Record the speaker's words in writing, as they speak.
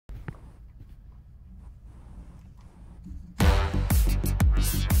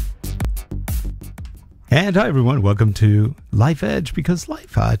And hi everyone, welcome to Life Edge, because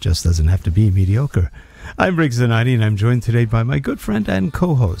life just doesn't have to be mediocre. I'm Rick Zanotti, and I'm joined today by my good friend and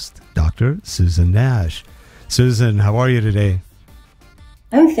co-host, Dr. Susan Nash. Susan, how are you today?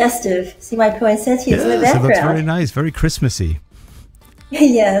 I'm festive. See my poinsettias in the background. It looks very nice, very Christmassy.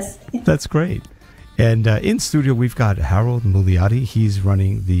 Yes. That's great. And in studio, we've got Harold Muliati. He's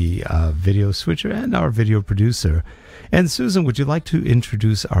running the video switcher and our video producer. And Susan, would you like to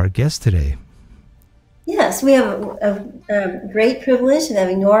introduce our guest today? Yes, we have a great privilege of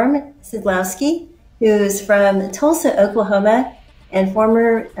having Norm Szydlowski, who's from Tulsa, Oklahoma, and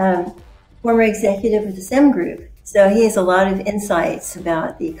former executive of the SemGroup. So he has a lot of insights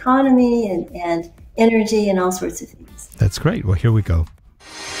about the economy and energy and all sorts of things. That's great. Well, here we go.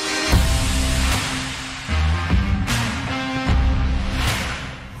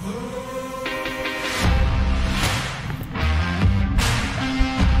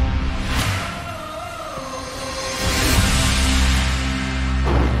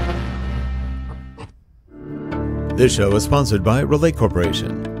 This show is sponsored by Relate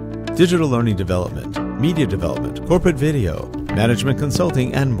Corporation. Digital learning development, media development, corporate video, management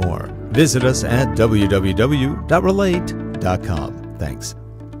consulting, and more. Visit us at www.relate.com. Thanks.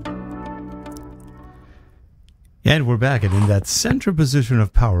 And we're back, and in that center position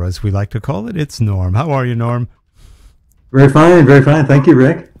of power, as we like to call it, it's Norm. How are you, Norm? Very fine, very fine. Thank you,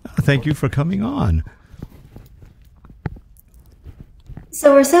 Rick. Thank you for coming on.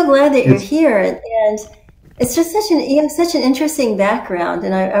 So we're so glad that you're here, and it's just you have such an interesting background,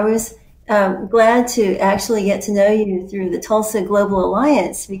 and I was glad to actually get to know you through the Tulsa Global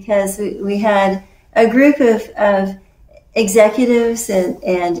Alliance, because we had a group of executives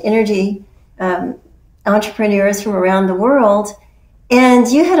and energy entrepreneurs from around the world, and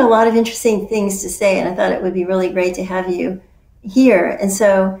you had a lot of interesting things to say, and I thought it would be really great to have you here. And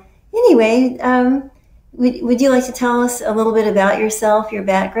so anyway, would you like to tell us a little bit about yourself, your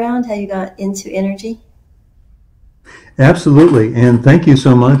background, how you got into energy? Absolutely, and thank you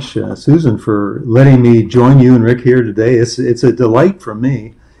so much, Susan, for letting me join you and Rick here today. It's a delight for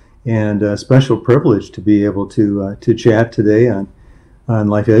me, and a special privilege to be able to chat today on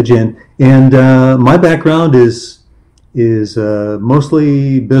Life Edge. And my background is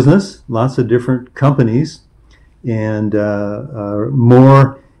mostly business, lots of different companies, and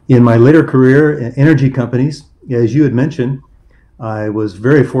more in my later career, energy companies. As you had mentioned, I was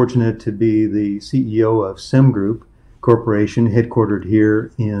very fortunate to be the CEO of SemGroup Corporation, headquartered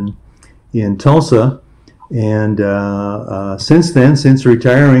here in Tulsa, and since then, since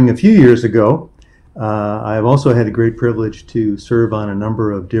retiring a few years ago, I've also had a great privilege to serve on a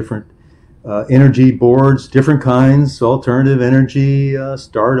number of different energy boards, different kinds, alternative energy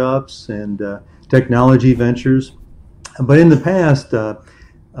startups, and technology ventures. But in the past,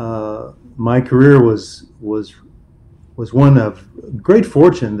 my career was one of great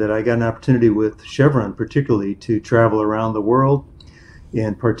fortune that I got an opportunity with Chevron, particularly, to travel around the world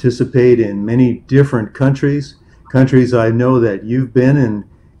and participate in many different countries I know that you've been and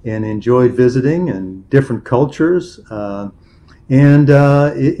enjoyed visiting, and different cultures,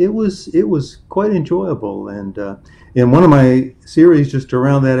 it was quite enjoyable. And in one of my series, just to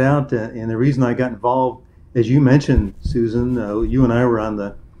round that out, and the reason I got involved, as you mentioned, Susan, you and I were on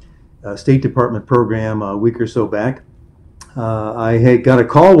the State Department program a week or so back. I had got a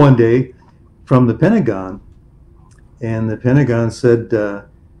call one day from the Pentagon, and the Pentagon said,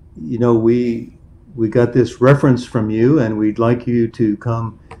 we got this reference from you, and we'd like you to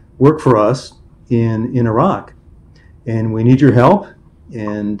come work for us in Iraq, and we need your help,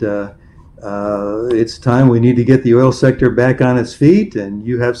 and it's time. We need to get the oil sector back on its feet, and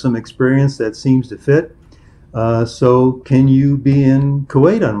you have some experience that seems to fit. So can you be in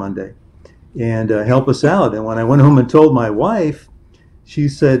Kuwait on Monday and help us out? And when I went home and told my wife, she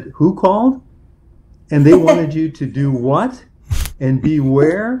said, "Who called? And they wanted you to do what? And be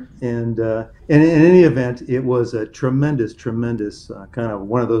where?" And in any event, it was a tremendous kind of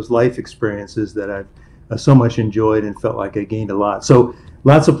one of those life experiences that I've so much enjoyed and felt like I gained a lot. So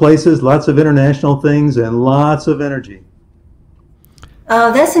lots of places, lots of international things, and lots of energy.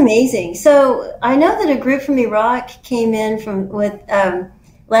 Oh, that's amazing. So I know that a group from Iraq came in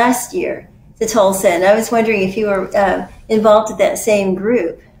last year to Tulsa, and I was wondering if you were involved with that same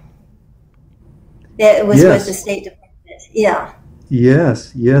group that was with the State Department. Yeah.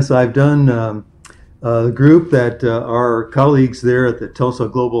 Yes. I've done the group that our colleagues there at the Tulsa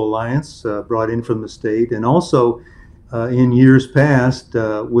Global Alliance brought in from the state, and also in years past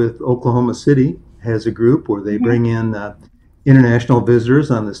with Oklahoma City has a group where they bring in international visitors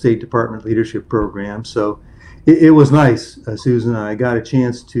on the State Department Leadership Program. So it was nice, Susan. I got a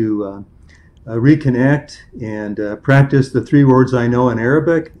chance to reconnect and practice the 3 words I know in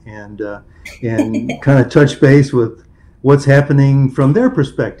Arabic, and kind of touch base with what's happening from their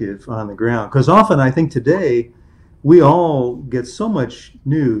perspective on the ground. Because often I think today we all get so much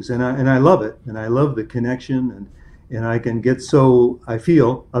news, and I love it, and I love the connection, and I can get so, I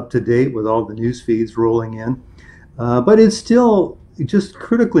feel, up to date with all the news feeds rolling in. But it's still just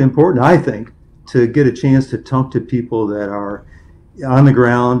critically important, I think, to get a chance to talk to people that are on the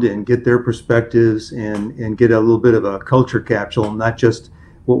ground and get their perspectives and get a little bit of a culture capsule, not just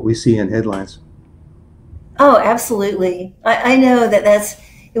what we see in headlines. Oh, absolutely. I know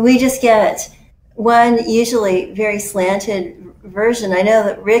we just get one usually very slanted version. I know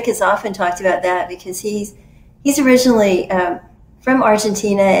that Rick has often talked about that because he's originally from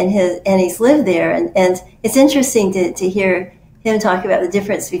Argentina and he's lived there. And it's interesting to hear him talk about the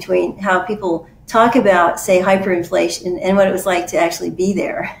difference between how people talk about, say, hyperinflation and what it was like to actually be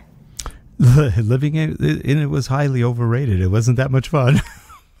there. Living in it was highly overrated. It wasn't that much fun.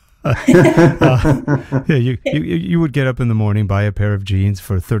 You would get up in the morning, buy a pair of jeans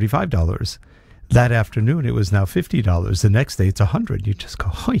for $35. That afternoon, it was now $50. The next day, it's $100. You just go,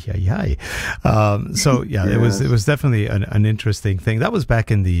 oh yeah. So yeah, yes. It was definitely an interesting thing. That was back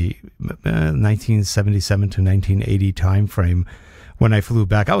in the 1977 to 1980 time frame when I flew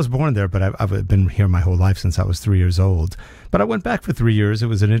back. I was born there, but I've been here my whole life since I was 3 years old. But I went back for 3 years. It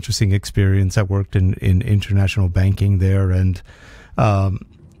was an interesting experience. I worked in international banking there, and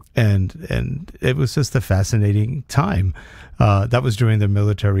it was just a fascinating time. That was during the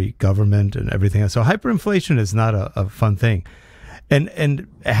military government and everything else. So hyperinflation is not a fun thing. And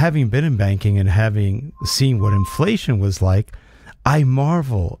having been in banking and having seen what inflation was like, I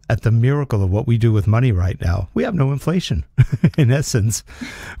marvel at the miracle of what we do with money right now. We have no inflation, in essence,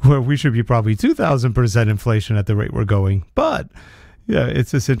 where we should be probably 2,000% inflation at the rate we're going. But yeah,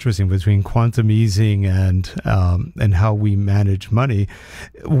 it's just interesting between quantum easing and how we manage money.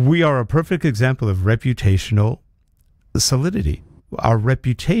 We are a perfect example of reputational solidity. Our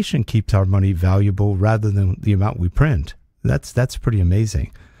reputation keeps our money valuable rather than the amount we print. That's pretty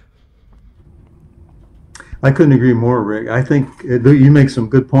amazing. I couldn't agree more, Rick. I think you make some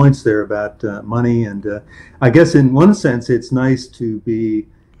good points there about money, and I guess in one sense it's nice to be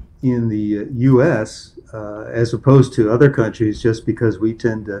in the U.S. As opposed to other countries, just because we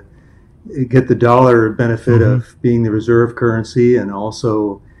tend to get the dollar benefit of being the reserve currency, and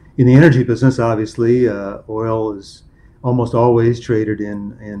also in the energy business, obviously, oil is almost always traded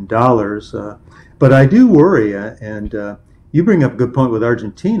in dollars. But I do worry, and you bring up a good point with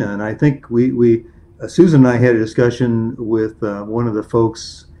Argentina, and I think we Susan and I had a discussion with one of the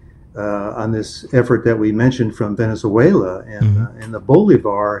folks on this effort that we mentioned from Venezuela, and the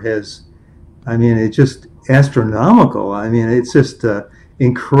Bolivar has, I mean, it's just astronomical. I mean, it's just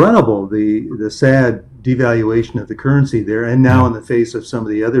incredible, the sad devaluation of the currency there, and now in the face of some of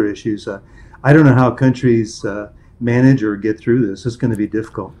the other issues. I don't know how countries manage or get through this. It's going to be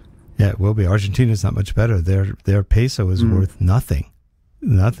difficult. Yeah, it will be. Argentina's not much better. Their peso is worth nothing.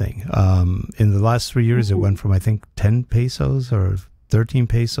 Nothing. In the last 3 years, it went from, I think, 10 pesos or 13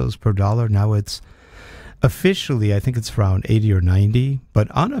 pesos per dollar. Now it's officially, I think it's around 80 or 90. But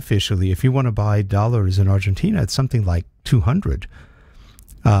unofficially, if you want to buy dollars in Argentina, it's something like 200.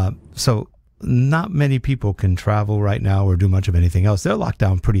 So not many people can travel right now or do much of anything else. They're locked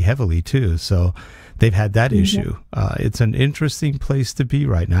down pretty heavily, too. So they've had that issue. It's an interesting place to be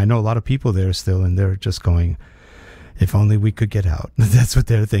right now. I know a lot of people there still, and they're just going, if only we could get out. That's what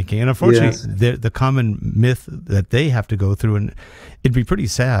they're thinking. And unfortunately, the common myth that they have to go through, and it'd be pretty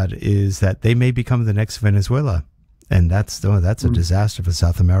sad, is that they may become the next Venezuela. And that's a disaster for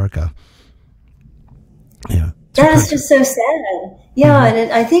South America. Yeah. That is just so sad. Yeah,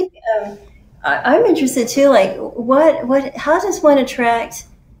 and I think I'm interested too, like how does one attract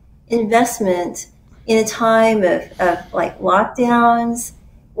investment in a time of like lockdowns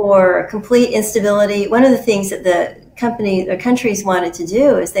or complete instability? One of the things that the countries wanted to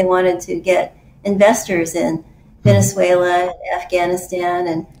do is they wanted to get investors in Venezuela, Afghanistan,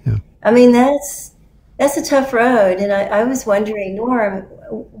 and I mean that's a tough road. And I was wondering, Norm,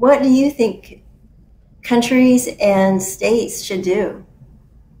 what do you think countries and states should do?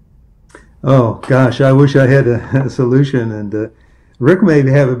 Oh gosh, I wish I had a solution, and Rick may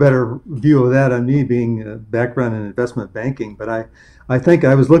have a better view of that than me, being a background in investment banking. But I think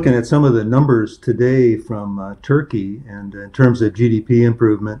I was looking at some of the numbers today from Turkey, and in terms of GDP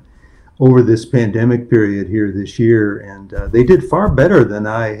improvement over this pandemic period here this year, and they did far better than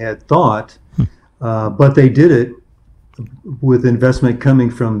I had thought, but they did it with investment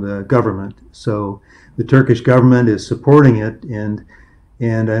coming from the government. So the Turkish government is supporting it, and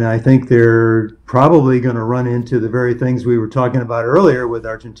And I think they're probably going to run into the very things we were talking about earlier with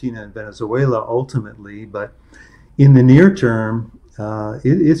Argentina and Venezuela ultimately. But in the near term,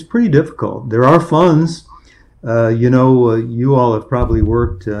 it's pretty difficult. There are funds. You all have probably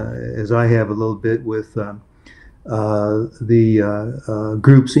worked, as I have a little bit, with the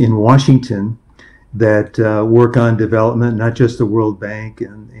groups in Washington that work on development, not just the World Bank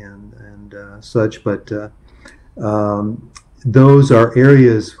and such, but those are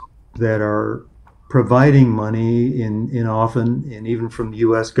areas that are providing money in often, and even from the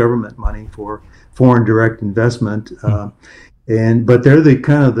U.S. government money for foreign direct investment. But they're the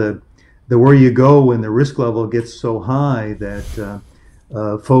kind of the where you go when the risk level gets so high that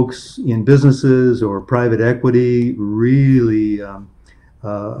folks in businesses or private equity really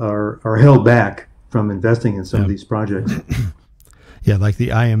are held back from investing in some of these projects. Yeah, like the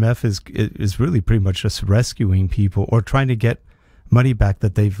IMF is really pretty much just rescuing people or trying to get money back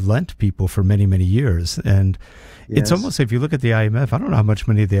that they've lent people for many, many years. And it's almost, if you look at the IMF, I don't know how much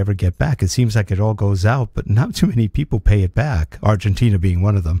money they ever get back. It seems like it all goes out, but not too many people pay it back, Argentina being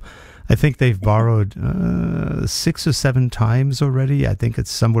one of them. I think they've borrowed 6 or 7 times already. I think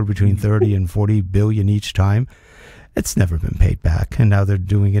it's somewhere between 30 and 40 billion each time. It's never been paid back, and now they're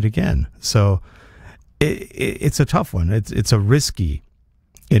doing it again. So it's a tough one. It's a risky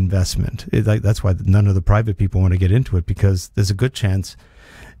investment. That's why none of the private people want to get into it, because there's a good chance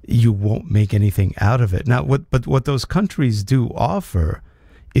you won't make anything out of it. Now, what those countries do offer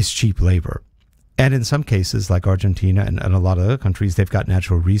is cheap labor. And in some cases, like Argentina and a lot of other countries, they've got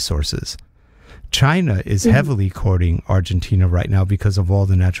natural resources. China is heavily courting Argentina right now because of all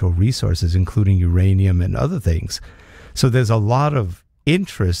the natural resources, including uranium and other things. So there's a lot of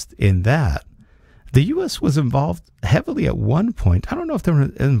interest in that. The U.S. was involved heavily at one point. I don't know if they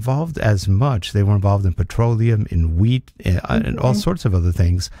were involved as much. They were involved in petroleum, in wheat, and all sorts of other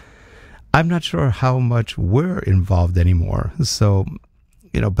things. I'm not sure how much we're involved anymore. So,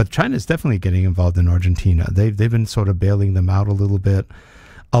 but China's definitely getting involved in Argentina. They've been sort of bailing them out a little bit,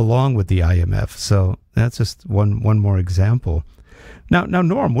 along with the IMF. So that's just one more example. Now,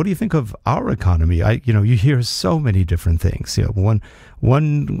 Norm, what do you think of our economy? You hear so many different things.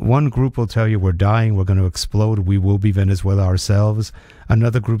 One group will tell you we're dying, we're going to explode, we will be Venezuela ourselves.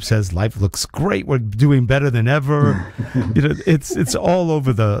 Another group says life looks great, we're doing better than ever. It's all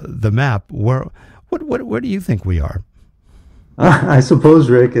over the map. Where do you think we are? I suppose,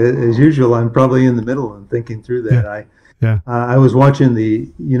 Rick, as usual, I'm probably in the middle and thinking through that. I was watching a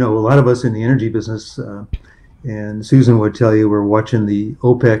lot of us in the energy business. And Susan would tell you we're watching the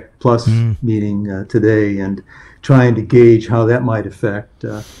OPEC Plus meeting today and trying to gauge how that might affect.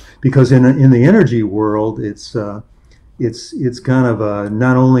 Because in the energy world, it's kind of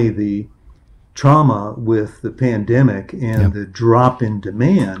not only the trauma with the pandemic and the drop in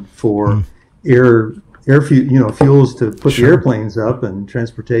demand for fuels to put the airplanes up and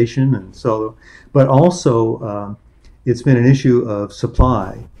transportation and so, but also it's been an issue of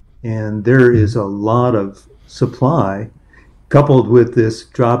supply, and there is a lot of supply coupled with this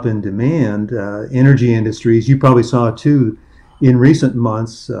drop in demand. Energy industries, you probably saw too, in recent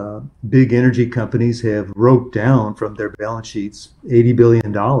months, big energy companies have wrote down from their balance sheets $80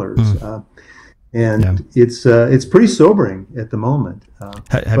 billion. It's pretty sobering at the moment.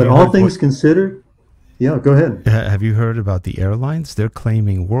 But all things considered, go ahead. Have you heard about the airlines? They're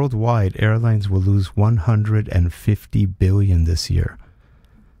claiming worldwide airlines will lose $150 billion this year.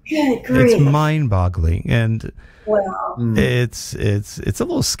 Good grief. It's mind-boggling, and wow. It's a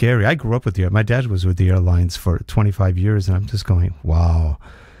little scary. I grew up with my dad was with the airlines for 25 years, and I'm just going, wow.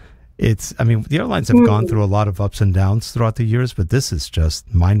 The airlines have gone through a lot of ups and downs throughout the years, but this is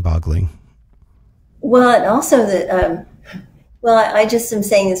just mind-boggling. Well, and also that, I just am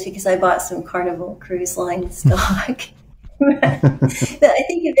saying this because I bought some Carnival Cruise Line stock. But I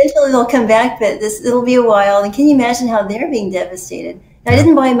think eventually they'll come back, but it'll be a while. And can you imagine how they're being devastated? I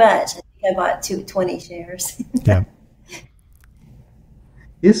didn't buy much. I think I bought 20 shares. Yeah.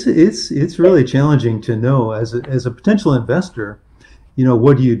 It's really challenging to know as a potential investor,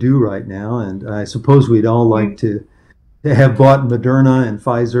 what do you do right now? And I suppose we'd all like to have bought Moderna and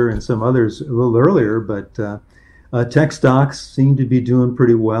Pfizer and some others a little earlier, but tech stocks seem to be doing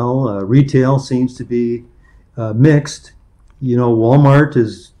pretty well. Retail seems to be mixed. Walmart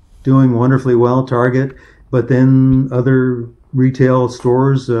is doing wonderfully well, Target, but then other retail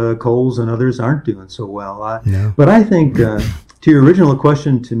stores, Kohl's and others aren't doing so well. No. But I think, to your original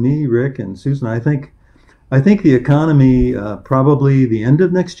question to me, Rick and Susan, I think the economy probably the end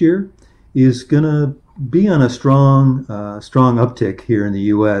of next year is going to be on a strong uptick here in the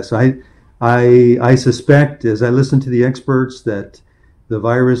U.S. I suspect, as I listen to the experts, that the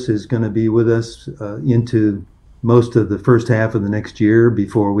virus is going to be with us into most of the first half of the next year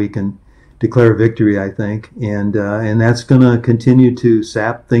before we can declare victory, I think, and that's going to continue to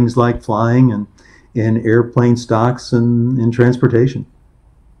sap things like flying and airplane stocks and transportation.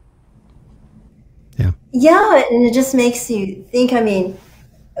 Yeah, and it just makes you think. I mean,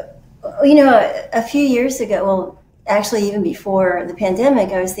 a few years ago, well, actually even before the pandemic,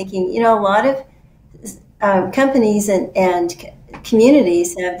 I was thinking, a lot of companies and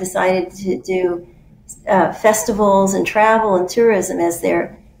communities have decided to do festivals and travel and tourism as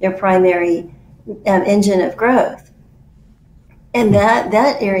their primary engine of growth, and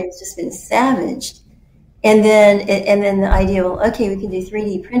that area has just been savaged. And then the idea, well, okay, we can do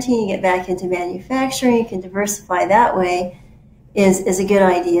 3D printing and get back into manufacturing, you can diversify that way, is a good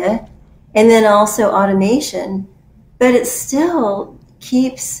idea. And then also automation, but it still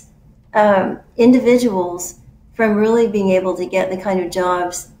keeps individuals from really being able to get the kind of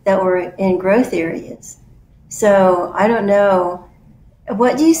jobs that were in growth areas. So I don't know.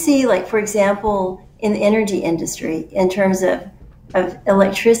 What do you see, like, for example, in the energy industry in terms of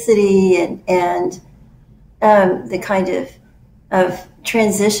electricity and the kind of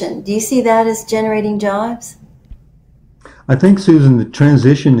transition? Do you see that as generating jobs? I think, Susan, the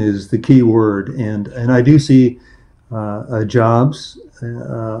transition is the key word, and I do see jobs.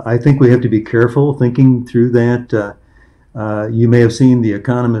 I think we have to be careful thinking through that. You may have seen The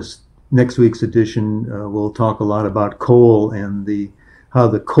Economist next week's edition. Will talk a lot about coal and how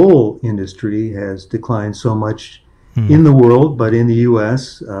the coal industry has declined so much in the world, but in the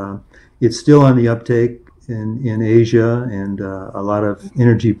U.S. It's still on the uptake in Asia, and a lot of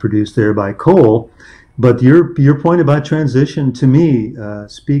energy produced there by coal. But your point about transition, to me,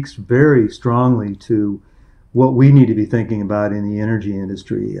 speaks very strongly to what we need to be thinking about in the energy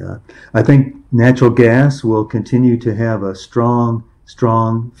industry. I think natural gas will continue to have a strong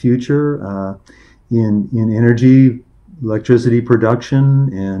future in energy, electricity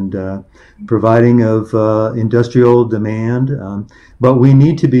production, and providing of industrial demand. But we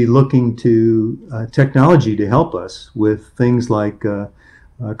need to be looking to technology to help us with things like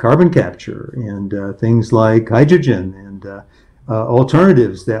carbon capture and things like hydrogen and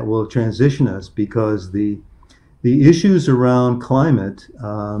alternatives that will transition us, because the issues around climate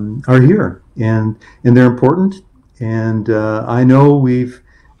are here, and they're important. And I know we've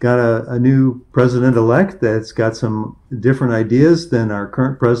got a new president-elect that's got some different ideas than our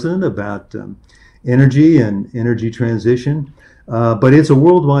current president about energy and energy transition, but it's a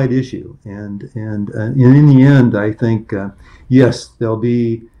worldwide issue. And in the end, I think, yes, there'll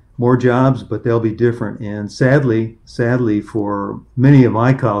be more jobs, but they'll be different. And sadly for many of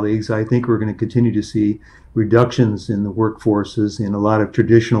my colleagues, I think we're going to continue to see reductions in the workforces in a lot of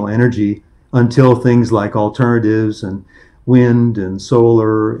traditional energy until things like alternatives and wind and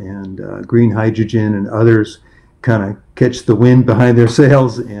solar and green hydrogen and others kind of catch the wind behind their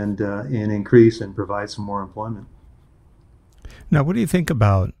sails and increase and provide some more employment. Now, what do you think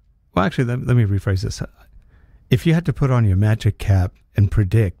about, well, actually, let me rephrase this. If you had to put on your magic cap and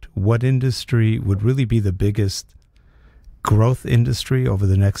predict what industry would really be the biggest growth industry over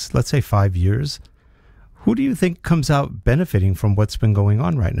the next, let's say, 5 years, who do you think comes out benefiting from what's been going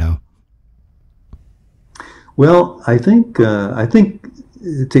on right now? Well, I think to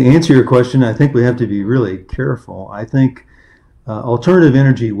answer your question, I think we have to be really careful. I think alternative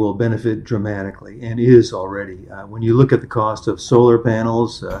energy will benefit dramatically, and is already. When you look at the cost of solar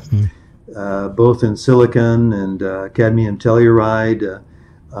panels, both in silicon and cadmium telluride,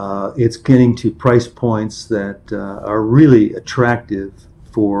 it's getting to price points that are really attractive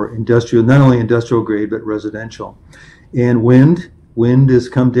for industrial, not only industrial grade, but residential. And wind has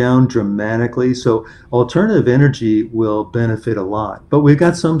come down dramatically, so alternative energy will benefit a lot. But we've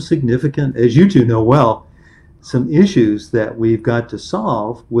got some significant, as you two know well, some issues that we've got to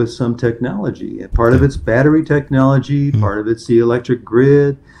solve with some technology. And part of it's battery technology, part of it's the electric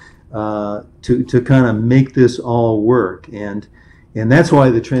grid, to kind of make this all work. And that's why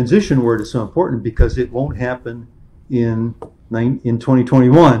the transition word is so important, because it won't happen in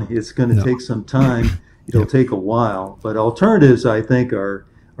 2021. It's going to take some time. It'll take a while, but alternatives, I think, are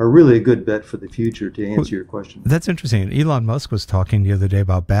really a good bet for the future, to answer your question. That's interesting. Elon Musk was talking the other day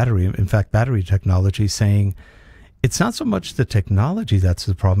about battery, in fact, battery technology, saying it's not so much the technology that's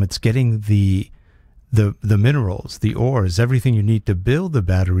the problem, it's getting the minerals, the ores, everything you need to build the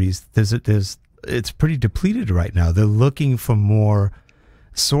batteries. It's pretty depleted right now. They're looking for more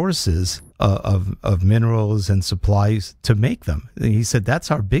sources of minerals and supplies to make them. He said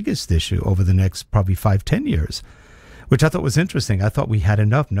that's our biggest issue over the next probably 5-10 years, which I thought was interesting. I thought we had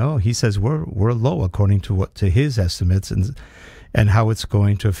enough. No, he says we're low according to his estimates, and and how it's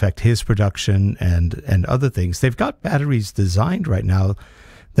going to affect his production and other things. They've got batteries designed right now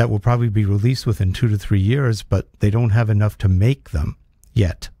that will probably be released within 2 to 3 years, but they don't have enough to make them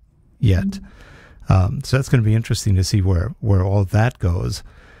yet. So that's going to be interesting to see where all that goes.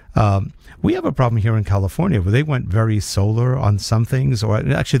 We have a problem here in California where they went very solar on some things, or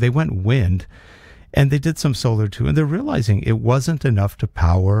actually they went wind, and they did some solar too, and they're realizing it wasn't enough to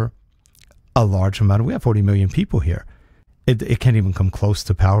power a large amount. We have 40 million people here. It can't even come close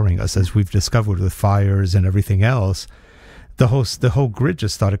to powering us, as we've discovered with fires and everything else. The whole grid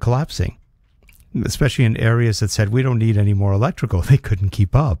just started collapsing, especially in areas that said we don't need any more electrical. They couldn't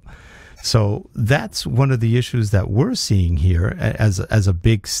keep up. So that's one of the issues that we're seeing here as a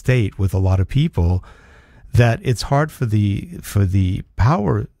big state with a lot of people, that it's hard for the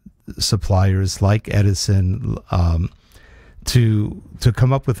power suppliers like Edison to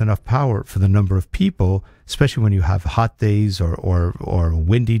come up with enough power for the number of people, especially when you have hot days or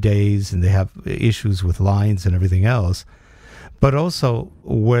windy days, and they have issues with lines and everything else. But also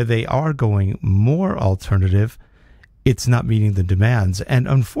where they are going more alternative, it's not meeting the demands. And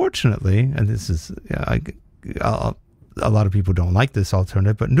unfortunately, and this is, a lot of people don't like this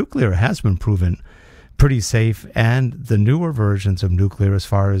alternative, but nuclear has been proven pretty safe. And the newer versions of nuclear, as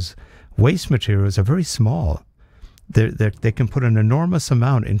far as waste materials, are very small. They can put an enormous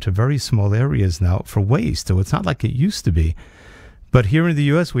amount into very small areas now for waste. So it's not like it used to be. But here in the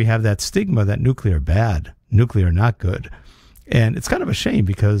U.S., we have that stigma that nuclear bad, nuclear not good. And it's kind of a shame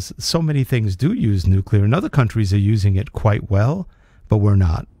because so many things do use nuclear, and other countries are using it quite well, but we're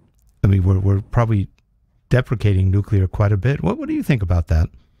not. I mean, we're probably deprecating nuclear quite a bit. What do you think about that?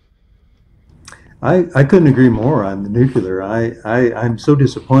 I couldn't agree more on the nuclear. I'm so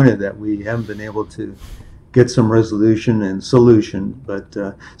disappointed that we haven't been able to get some resolution and solution. But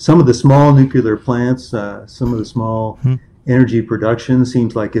some of the small nuclear plants, some of the small energy production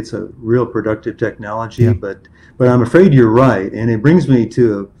seems like it's a real productive technology. Yeah. But I'm afraid you're right. And it brings me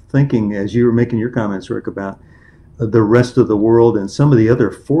to thinking, as you were making your comments, Rick, about the rest of the world and some of the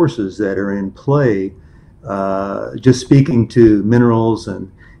other forces that are in play. Just speaking to minerals,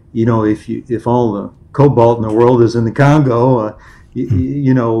 and if all the cobalt in the world is in the Congo,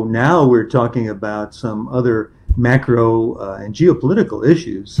 now we're talking about some other macro and geopolitical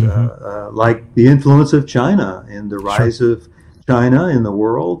issues, like the influence of China and the rise of China in the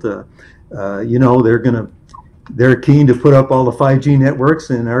world. They're keen to put up all the 5G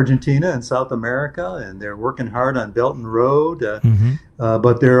networks in Argentina and South America, and they're working hard on Belt and Road.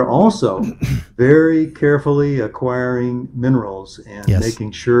 But they're also very carefully acquiring minerals and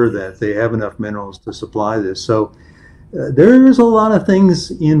making sure that they have enough minerals to supply this. So there's a lot of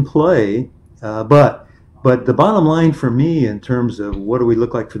things in play, but the bottom line for me in terms of what do we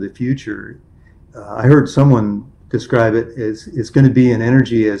look like for the future, I heard someone describe it as it's going to be an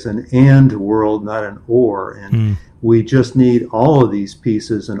energy as an and world, not an or. And we just need all of these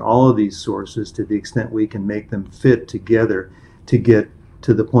pieces and all of these sources to the extent we can make them fit together to get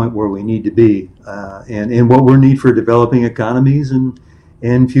to the point where we need to be, and what we need for developing economies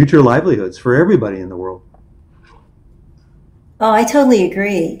and future livelihoods for everybody in the world. Oh, I totally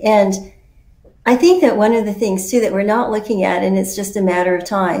agree. And I think that one of the things too that we're not looking at, and it's just a matter of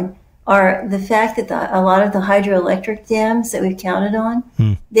time, are the fact that a lot of the hydroelectric dams that we've counted on,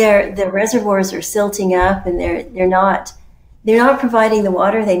 the reservoirs are silting up, and they're not providing the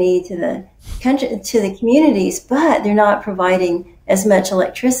water they need to the country, to the communities, but they're not providing as much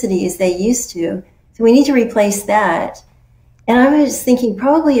electricity as they used to. So we need to replace that. And I was thinking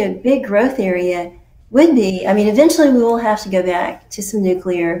probably a big growth area would be, I mean, eventually we will have to go back to some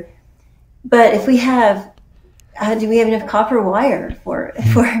nuclear, but if we have, do we have enough copper wire for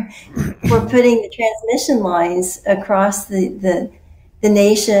putting the transmission lines across the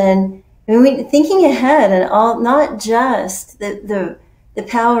nation? I mean, thinking ahead and all, not just the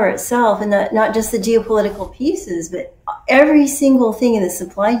power itself, and not just the geopolitical pieces, but every single thing in the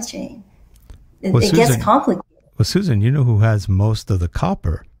supply chain. It gets complicated. Well, Susan, you know who has most of the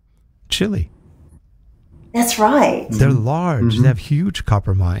copper? Chile. That's right. They're large. They have huge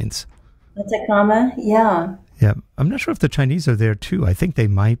copper mines. Atacama, yeah. Yeah, I'm not sure if the Chinese are there too. I think they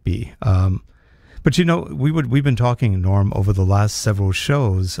might be. But we've been talking, Norm, over the last several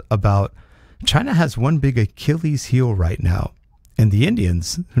shows about China has one big Achilles heel right now, and the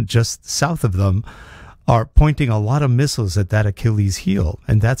Indians just south of them are pointing a lot of missiles at that Achilles heel,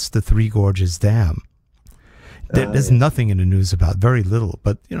 and that's the Three Gorges Dam. There's nothing in the news about, very little.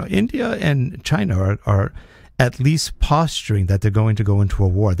 But India and China are at least posturing that they're going to go into a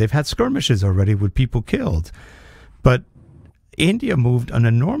war. They've had skirmishes already with people killed. But India moved an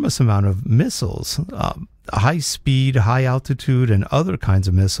enormous amount of missiles, high speed, high altitude, and other kinds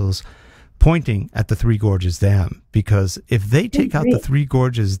of missiles pointing at the Three Gorges Dam. Because if they take out the Three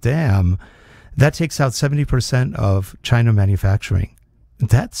Gorges Dam, that takes out 70% of China manufacturing.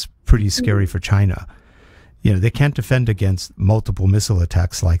 That's pretty scary for China. You know, they can't defend against multiple missile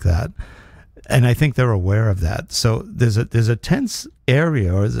attacks like that. And I think they're aware of that. So there's a tense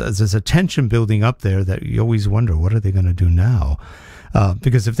area, or there's a tension building up there that you always wonder, what are they going to do now?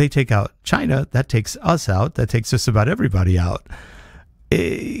 Because if they take out China, that takes us out. That takes just about everybody out.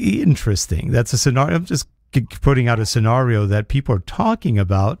 Interesting. That's a scenario. I'm just putting out a scenario that people are talking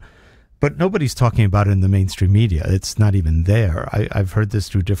about, but nobody's talking about it in the mainstream media. It's not even there. I've heard this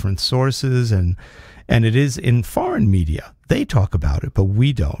through different sources, and it is in foreign media. They talk about it, but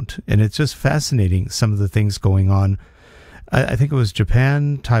we don't. And it's just fascinating, some of the things going on. I think it was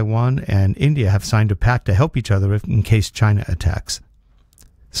Japan, Taiwan, and India have signed a pact to help each other in case China attacks.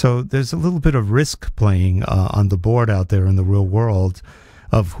 So there's a little bit of risk playing on the board out there in the real world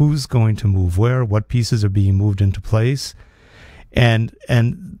of who's going to move where, what pieces are being moved into place, and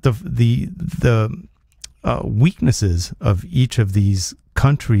the weaknesses of each of these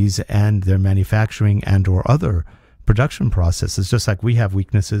countries and their manufacturing and or other production processes. Just like we have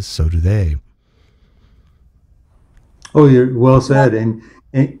weaknesses, so do they. Oh, you're well said, and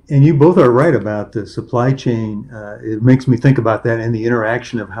you both are right about the supply chain. It makes me think about that and the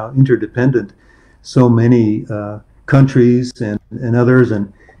interaction of how interdependent so many countries and others.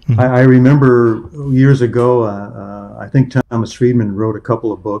 And I remember years ago, I think Thomas Friedman wrote a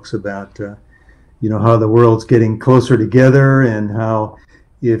couple of books about how the world's getting closer together, and how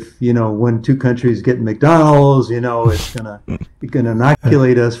if when two countries get McDonald's, it's gonna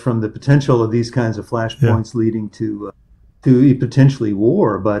inoculate us from the potential of these kinds of flashpoints leading to potentially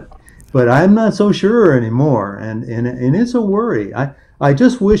war. But I'm not so sure anymore, and it's a worry. I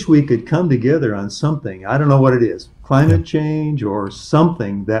just wish we could come together on something. I don't know what it is, climate change or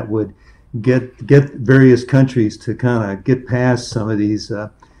something that would get various countries to kind of get past some of these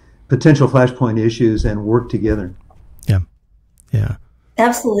potential flashpoint issues and work together. Yeah.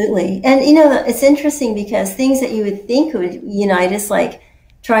 Absolutely. And it's interesting because things that you would think would unite us, like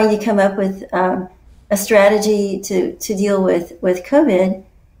trying to come up with a strategy to deal with COVID.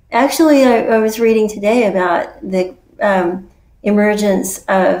 Actually, I was reading today about the emergence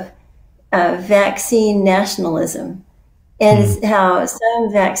of vaccine nationalism, and how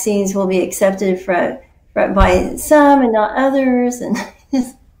some vaccines will be accepted by some and not others, and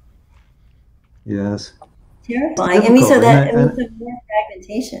yes, terrifying. And we saw more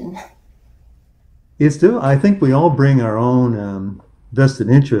fragmentation. It's still. I think we all bring our own vested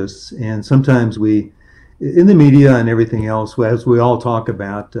interests, and sometimes we, in the media and everything else, as we all talk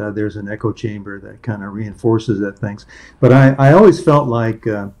about, there's an echo chamber that kind of reinforces that things. But I always felt like,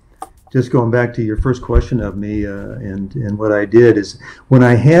 just going back to your first question of me and what I did, is when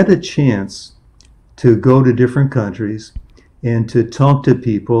I had a chance to go to different countries and to talk to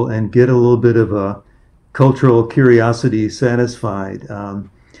people and get a little bit of a cultural curiosity satisfied,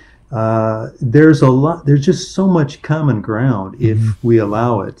 there's just so much common ground if we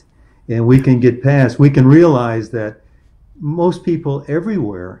allow it. And we can get past, we can realize that most people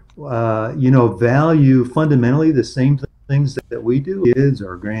everywhere, value fundamentally the same things that we do, kids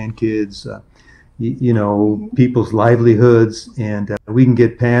or grandkids, people's livelihoods, and we can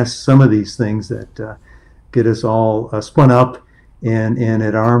get past some of these things that get us all spun up and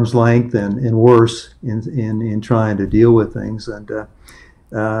at arm's length and worse in trying to deal with things. And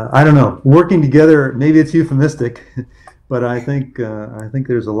I don't know, working together, maybe it's euphemistic, but I think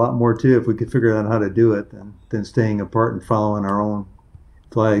there's a lot more to it if we could figure out how to do it than staying apart and following our own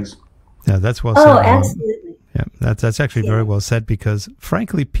flags. Yeah, that's well said. Oh, absolutely. Yeah, that's actually very well said, because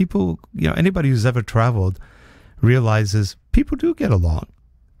frankly, people, anybody who's ever traveled realizes people do get along,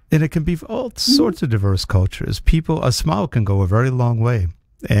 and it can be all sorts of diverse cultures. A smile can go a very long way,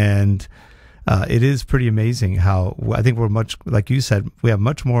 and it is pretty amazing how I think we're much, like you said, we have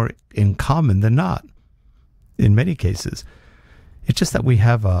much more in common than not. In many cases, it's just that we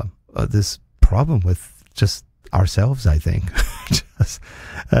have this problem with just ourselves, I think.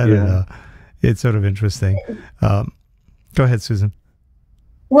 I don't know. It's sort of interesting. Go ahead, Susan.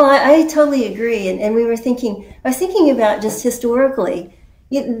 Well, I totally agree. And I was thinking about just historically,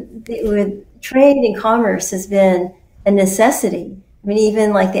 with trade and commerce has been a necessity. I mean,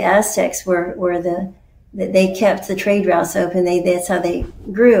 even like the Aztecs they kept the trade routes open. That's how they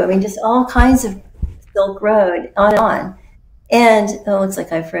grew. I mean, just all kinds of Silk Road, on and on. And, it looks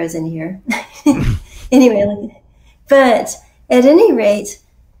like I've frozen here. Anyway, but at any rate,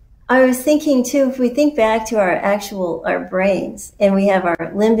 I was thinking too, if we think back to our brains, and we have our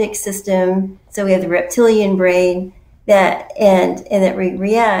limbic system, so we have the reptilian brain that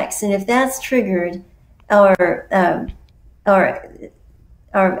reacts, and if that's triggered, our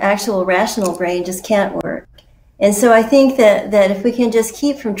actual rational brain just can't work. And so I think that if we can just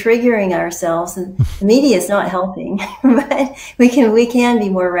keep from triggering ourselves, and the media is not helping, but we can be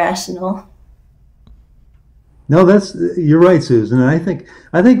more rational. No, you're right, Susan. And I think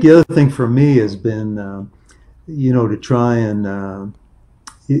the other thing for me has been, to try and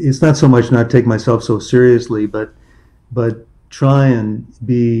it's not so much not take myself so seriously, but try and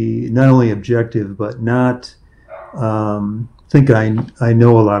be not only objective, but not think I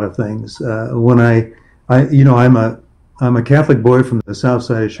know a lot of things. When I'm a Catholic boy from the south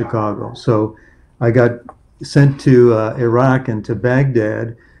side of Chicago, so I got sent to Iraq and to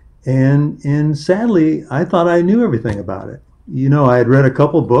Baghdad. And sadly, I thought I knew everything about it. I had read a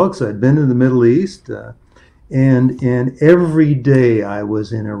couple books. I'd been to the Middle East, and every day I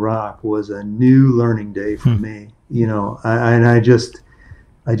was in Iraq was a new learning day for me. I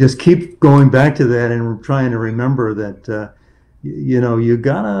just keep going back to that and trying to remember that. You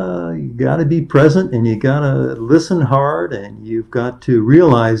gotta be present, and you gotta listen hard, and you've got to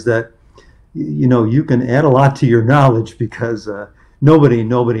realize that you can add a lot to your knowledge, because Nobody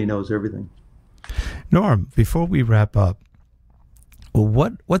knows everything. Norm, before we wrap up,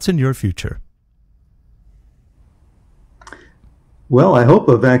 what's in your future? Well, I hope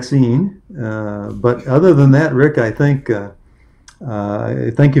a vaccine. But other than that, Rick, I think,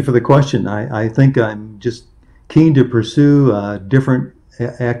 thank you for the question. I think I'm just keen to pursue different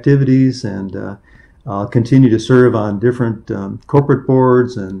activities, and I'll continue to serve on different corporate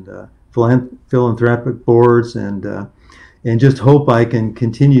boards and philanthropic boards, and just hope I can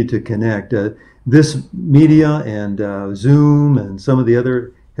continue to connect. This media and Zoom and some of the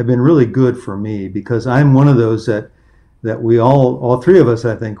other have been really good for me, because I'm one of those that we all three of us,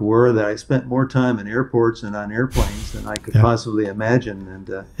 I think, were, that I spent more time in airports and on airplanes than I could possibly imagine.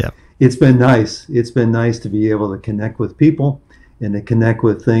 And it's been nice. It's been nice to be able to connect with people and to connect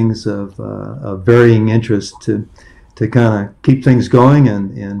with things of varying interest to kind of keep things going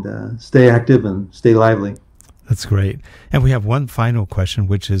and stay active and stay lively. That's great. And we have one final question,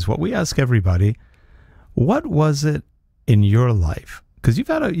 which is what we ask everybody. What was it in your life? Because you've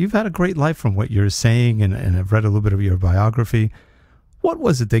had a great life from what you're saying, and I've read a little bit of your biography. What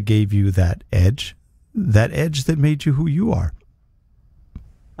was it that gave you that edge that made you who you are?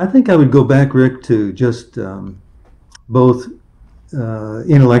 I think I would go back, Rick, to just both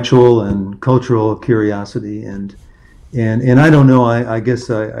intellectual and cultural curiosity, and I don't know, I guess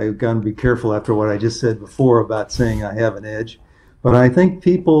I've got to be careful after what I just said before about saying I have an edge. But I think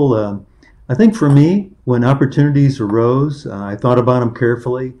I think for me, when opportunities arose, I thought about them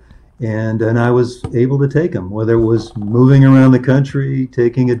carefully, and I was able to take them, whether it was moving around the country,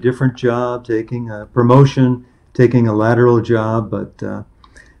 taking a different job, taking a promotion, taking a lateral job, but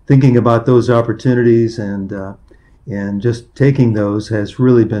thinking about those opportunities and just taking those has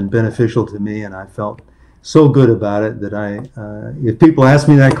really been beneficial to me, and I felt so good about it that if people ask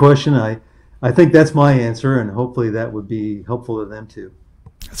me that question, I think that's my answer, and hopefully that would be helpful to them too.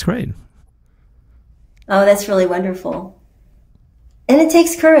 That's great. Oh, that's really wonderful. And it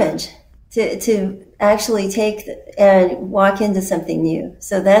takes courage to actually take and walk into something new.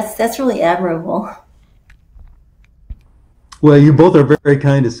 So that's really admirable. Well, you both are very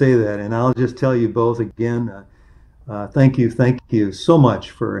kind to say that, and I'll just tell you both again, thank you so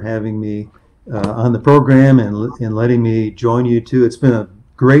much for having me on the program and letting me join you too. It's been a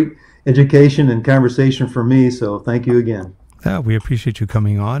great education and conversation for me, so thank you again. Yeah, we appreciate you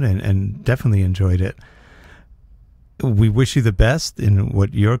coming on and definitely enjoyed it. We wish you the best in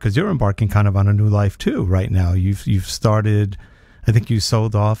what because you're embarking kind of on a new life too right now. You've started, I think you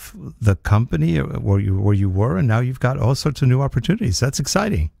sold off the company where you were, and now you've got all sorts of new opportunities. That's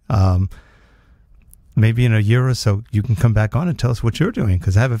exciting. Maybe in a year or so you can come back on and tell us what you're doing,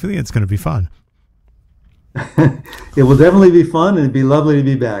 because I have a feeling it's going to be fun. It will definitely be fun, and it'd be lovely to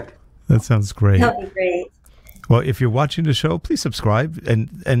be back. That sounds great. That'll be great. Well, if you're watching the show, please subscribe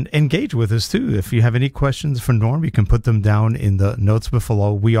and engage with us too. If you have any questions for Norm, you can put them down in the notes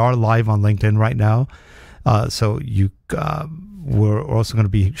below. We are live on LinkedIn right now, so we're also going to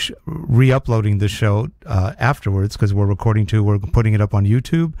be re-uploading the show afterwards, because we're recording too. We're putting it up on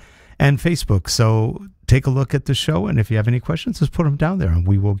YouTube and Facebook. So take a look at the show, and if you have any questions, just put them down there, and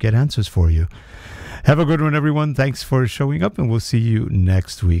we will get answers for you. Have a good one, everyone. Thanks for showing up, and we'll see you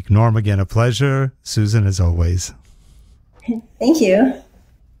next week. Norm, again, a pleasure. Susan, as always. Thank you.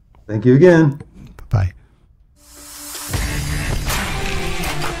 Thank you again. Bye.